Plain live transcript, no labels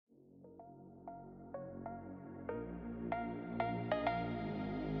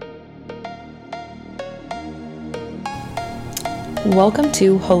Welcome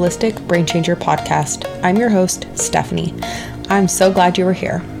to Holistic Brain Changer Podcast. I'm your host, Stephanie. I'm so glad you were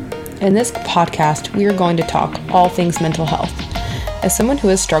here. In this podcast, we are going to talk all things mental health. As someone who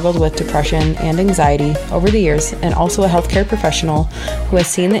has struggled with depression and anxiety over the years, and also a healthcare professional who has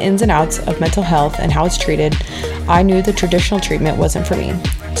seen the ins and outs of mental health and how it's treated, I knew the traditional treatment wasn't for me.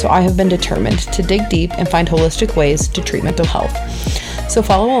 So I have been determined to dig deep and find holistic ways to treat mental health. So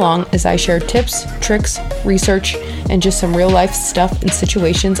follow along as I share tips, tricks, research, and just some real life stuff and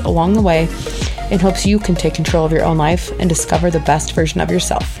situations along the way in hopes you can take control of your own life and discover the best version of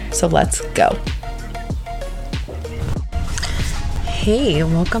yourself. So let's go. Hey,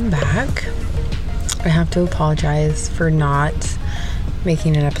 welcome back. I have to apologize for not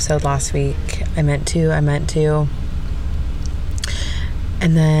making an episode last week. I meant to.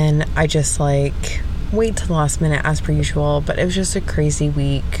 And then I just wait till the last minute as per usual, but it was just a crazy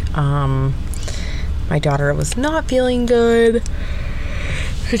week. My daughter was not feeling good.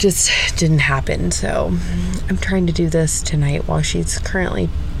 It just didn't happen. So I'm trying to do this tonight while she's currently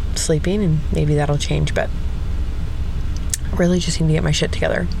sleeping, and maybe that'll change, but I really just need to get my shit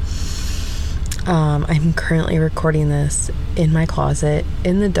together. I'm currently recording this in my closet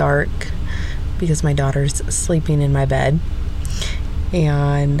in the dark because my daughter's sleeping in my bed,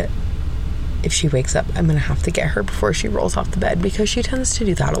 and if she wakes up, I'm going to have to get her before she rolls off the bed because she tends to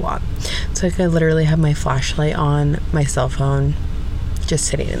do that a lot. So I could literally have my flashlight on my cell phone just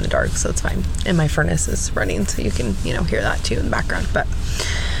sitting in the dark, so it's fine. And my furnace is running, so you can, hear that too in the background. But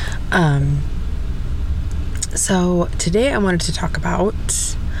so today I wanted to talk about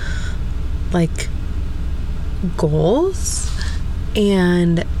goals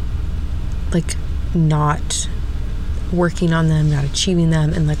and not working on them, not achieving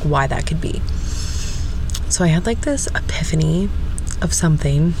them, and why that could be. So I had this epiphany of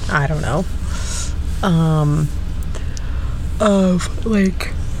something, I don't know, I'm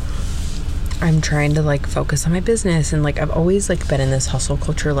trying to focus on my business, and I've always been in this hustle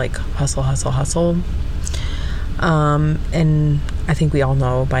culture, hustle. And I think we all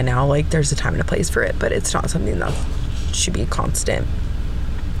know by now, there's a time and a place for it, but it's not something that should be constant.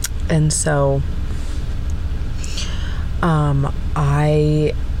 And so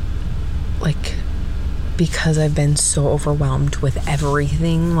I because I've been so overwhelmed with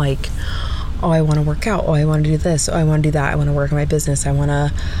everything, I want to work out, I want to do this, I want to do that, I want to work on my business, I want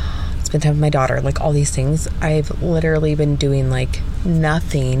to spend time with my daughter, all these things. I've literally been doing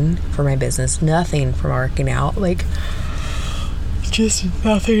nothing for my business, nothing for working out, just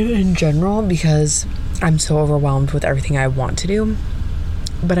nothing in general, because I'm so overwhelmed with everything I want to do.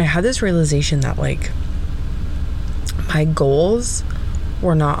 But I had this realization that my goals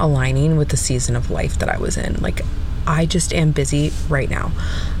were not aligning with the season of life that I was in. I just am busy right now.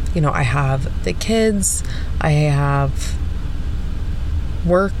 I have the kids, I have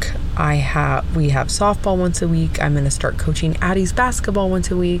work, we have softball once a week. I'm going to start coaching Addie's basketball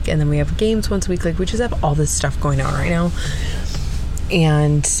once a week, and then we have games once a week. We just have all this stuff going on right now.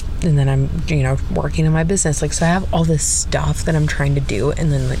 And then I'm, working on my business. So I have all this stuff that I'm trying to do,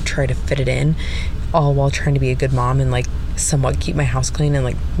 and then try to fit it in, all while trying to be a good mom and somewhat keep my house clean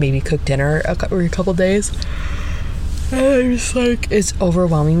and maybe cook dinner every couple days. And I'm just it's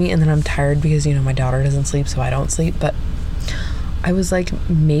overwhelming me. And then I'm tired because, my daughter doesn't sleep, so I don't sleep. But I was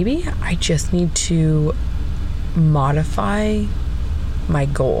maybe I just need to modify my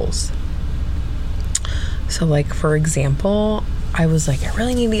goals. So for example, I was I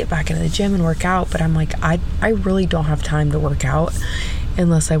really need to get back into the gym and work out, but I'm I really don't have time to work out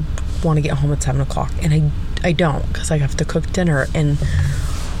unless I want to get home at 7 o'clock, and I don't, because I have to cook dinner. And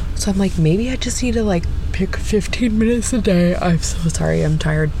so I'm maybe I just need to pick 15 minutes a day. I'm so sorry, I'm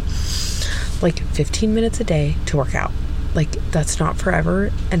tired. 15 minutes a day to work out. That's not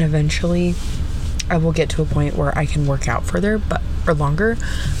forever, and eventually I will get to a point where I can work out further or longer,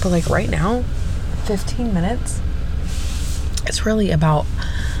 but right now 15 minutes, it's really about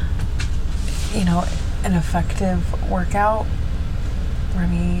an effective workout.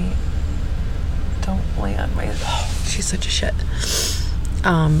 Remy, don't lay on my she's such a shit.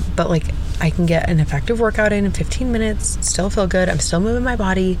 But I can get an effective workout in 15 minutes, still feel good, I'm still moving my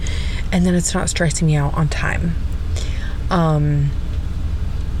body, and then it's not stressing me out on time. And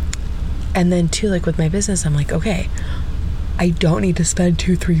then too, with my business, I'm okay, I don't need to spend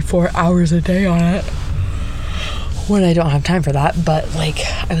 2, 3, 4 hours a day on it when I don't have time for that. But I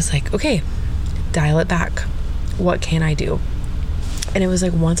was okay, dial it back. What can I do? And it was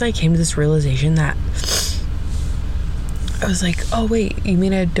once I came to this realization that I was oh wait, you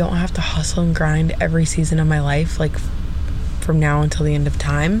mean I don't have to hustle and grind every season of my life, from now until the end of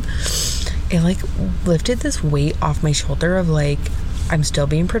time? it like lifted this weight off my shoulder of like, I'm still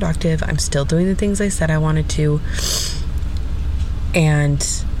being productive. I'm still doing the things I said I wanted to. And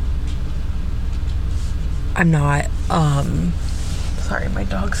I'm not, sorry, my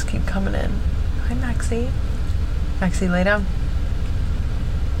dogs keep coming in. Hi, Maxie. Maxie, lay down.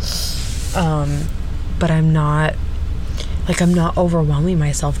 But I'm not overwhelming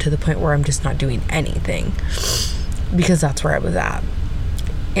myself to the point where I'm just not doing anything, because that's where I was at.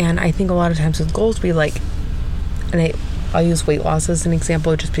 And I think a lot of times with goals, we like, and I'll use weight loss as an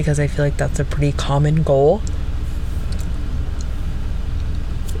example just because I feel like that's a pretty common goal,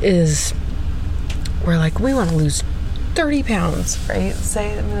 is we're like, we want to lose 30 pounds, right?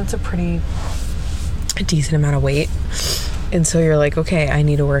 That's a pretty decent amount of weight. And so you're like, okay, I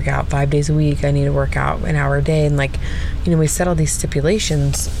need to work out 5 days a week. I need to work out an hour a day. And like, we set all these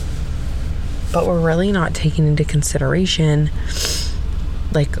stipulations, but we're really not taking into consideration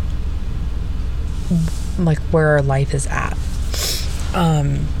like where our life is at.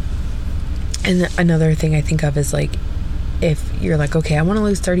 And another thing I think of is like, if you're like, okay, I want to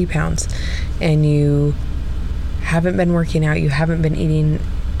lose 30 pounds and you haven't been working out, you haven't been eating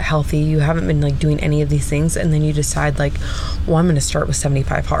healthy, you haven't been like doing any of these things, and then you decide like, well, I'm going to start with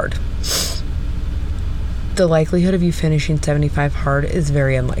 75 hard. The likelihood of you finishing 75 hard is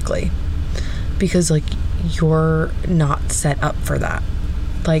very unlikely, because like you're not set up for that.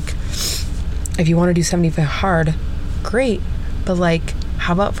 Like, if you want to do 75 hard, great, but like,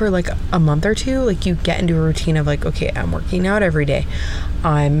 how about for like a month or two, like you get into a routine of like, okay, I'm working out every day,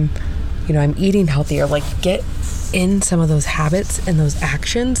 I'm eating healthier, like get in some of those habits and those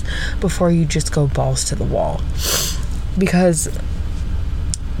actions before you just go balls to the wall. Because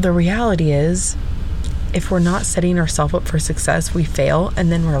the reality is, if we're not setting ourselves up for success, we fail,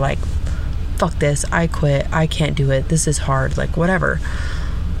 and then we're like, fuck this, I quit, I can't do it, this is hard, like whatever.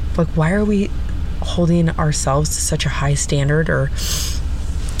 Like, why are we holding ourselves to such a high standard or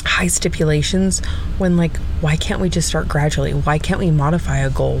high stipulations when like, why can't we just start gradually? Why can't we modify a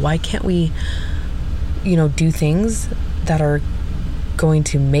goal? Why can't we do things that are going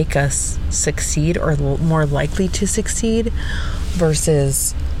to make us succeed or more likely to succeed,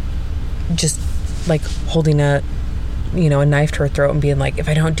 versus just like holding a knife to our throat and being like, if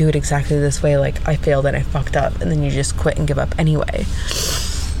I don't do it exactly this way, like I failed and I fucked up, and then you just quit and give up anyway.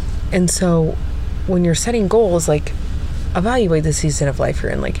 And so when you're setting goals, like, evaluate the season of life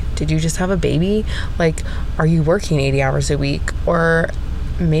you're in. Like, did you just have a baby? Like, are you working 80 hours a week? Or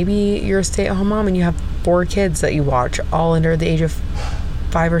maybe you're a stay-at-home mom and you have 4 kids that you watch, all under the age of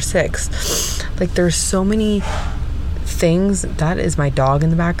 5 or 6. Like, there's so many things. That is my dog in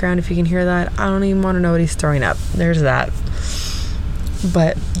the background, if you can hear that. I don't even want to know what he's throwing up. There's that.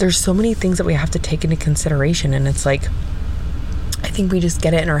 But there's so many things that we have to take into consideration, and it's like, I think we just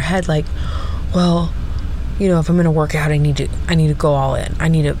get it in our head like, well, if I'm going to work out, I need to go all in. I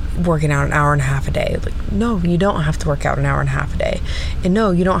need to work out an hour and a half a day. Like, no, you don't have to work out an hour and a half a day. And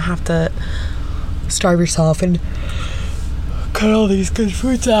no, you don't have to starve yourself and cut all these good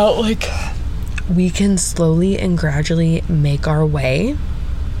foods out. Like, we can slowly and gradually make our way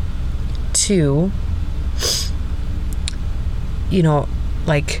to,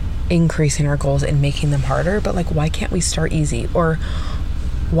 like increasing our goals and making them harder. But like, why can't we start easy? Or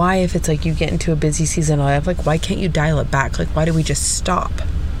why, if it's like you get into a busy season of life, like why can't you dial it back? Like, why do we just stop?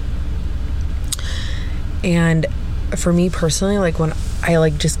 And for me personally, like when I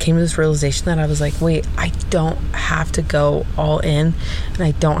like just came to this realization that I was like, wait, I don't have to go all in, and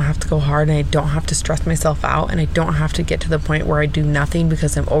I don't have to go hard, and I don't have to stress myself out, and I don't have to get to the point where I do nothing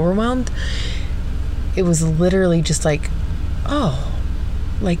because I'm overwhelmed. It was literally just like, oh,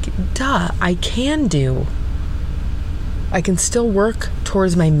 like, duh, I can still work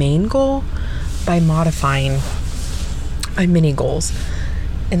towards my main goal by modifying my mini goals.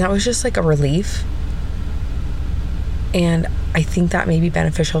 And that was just like a relief. And I think that may be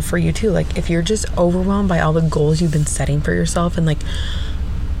beneficial for you too. Like, if you're just overwhelmed by all the goals you've been setting for yourself, and like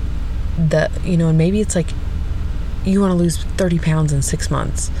and maybe it's like you want to lose 30 pounds in 6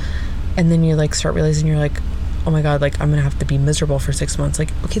 months, and then you like start realizing you're like, oh my God, like I'm gonna have to be miserable for 6 months.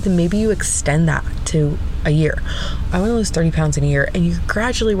 Like, okay, then maybe you extend that to a year. I want to lose 30 pounds in a year, and you're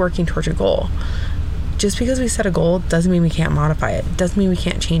gradually working towards your goal. Just because we set a goal doesn't mean we can't modify it. Doesn't mean we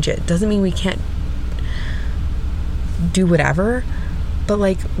can't change it. Doesn't mean we can't do whatever. But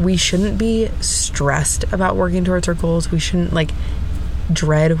like, we shouldn't be stressed about working towards our goals. We shouldn't like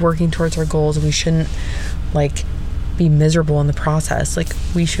dread working towards our goals. We shouldn't like be miserable in the process. Like,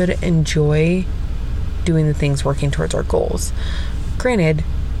 we should enjoy doing the things working towards our goals. Granted,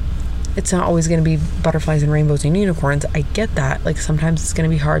 it's not always going to be butterflies and rainbows and unicorns. I get that. Like, sometimes it's going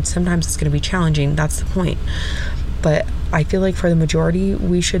to be hard. Sometimes it's going to be challenging. That's the point. But I feel like for the majority,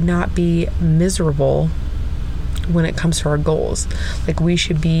 we should not be miserable when it comes to our goals. Like, we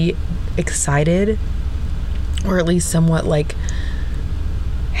should be excited, or at least somewhat like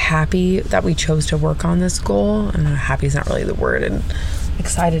happy that we chose to work on this goal. And happy is not really the word, and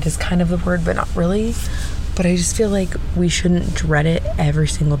excited is kind of the word, but not really. But I just feel like we shouldn't dread it every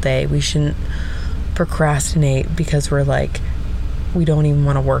single day. We shouldn't procrastinate because we're like, we don't even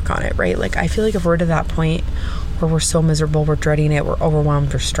want to work on it, right? Like, I feel like if we're to that point where we're so miserable, we're dreading it, we're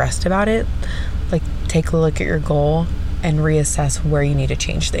overwhelmed, we're stressed about it, like, take a look at your goal and reassess where you need to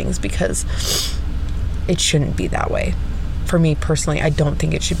change things, because it shouldn't be that way. For me personally, I don't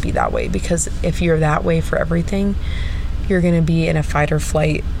think it should be that way, because if you're that way for everything, you're going to be in a fight or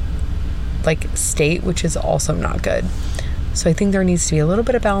flight like state, which is also not good. So I think there needs to be a little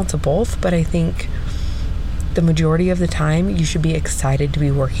bit of balance of both, but I think the majority of the time you should be excited to be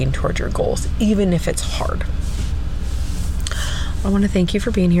working towards your goals, even if it's hard. I want to thank you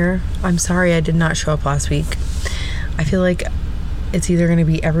for being here. I'm sorry I did not show up last week. I feel like it's either going to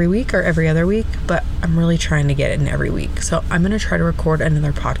be every week or every other week, but I'm really trying to get it in every week. So I'm going to try to record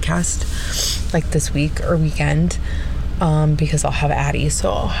another podcast like this week or weekend, because I'll have Addie, so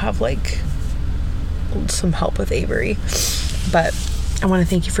I'll have like some help with Avery. But I want to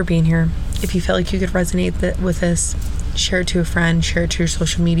thank you for being here. If you felt like you could resonate with this, share it to a friend, share it to your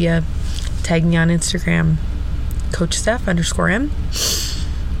social media, tag me on Instagram, CoachSteph_M.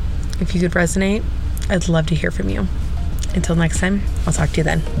 If you could resonate, I'd love to hear from you. Until next time, I'll talk to you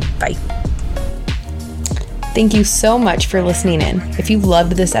then. Bye. Thank you so much for listening in. If you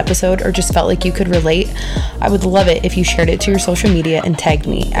loved this episode or just felt like you could relate, I would love it if you shared it to your social media and tagged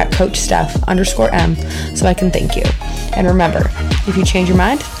me at CoachSteph_M so I can thank you. And remember, if you change your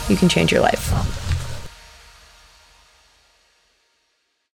mind, you can change your life.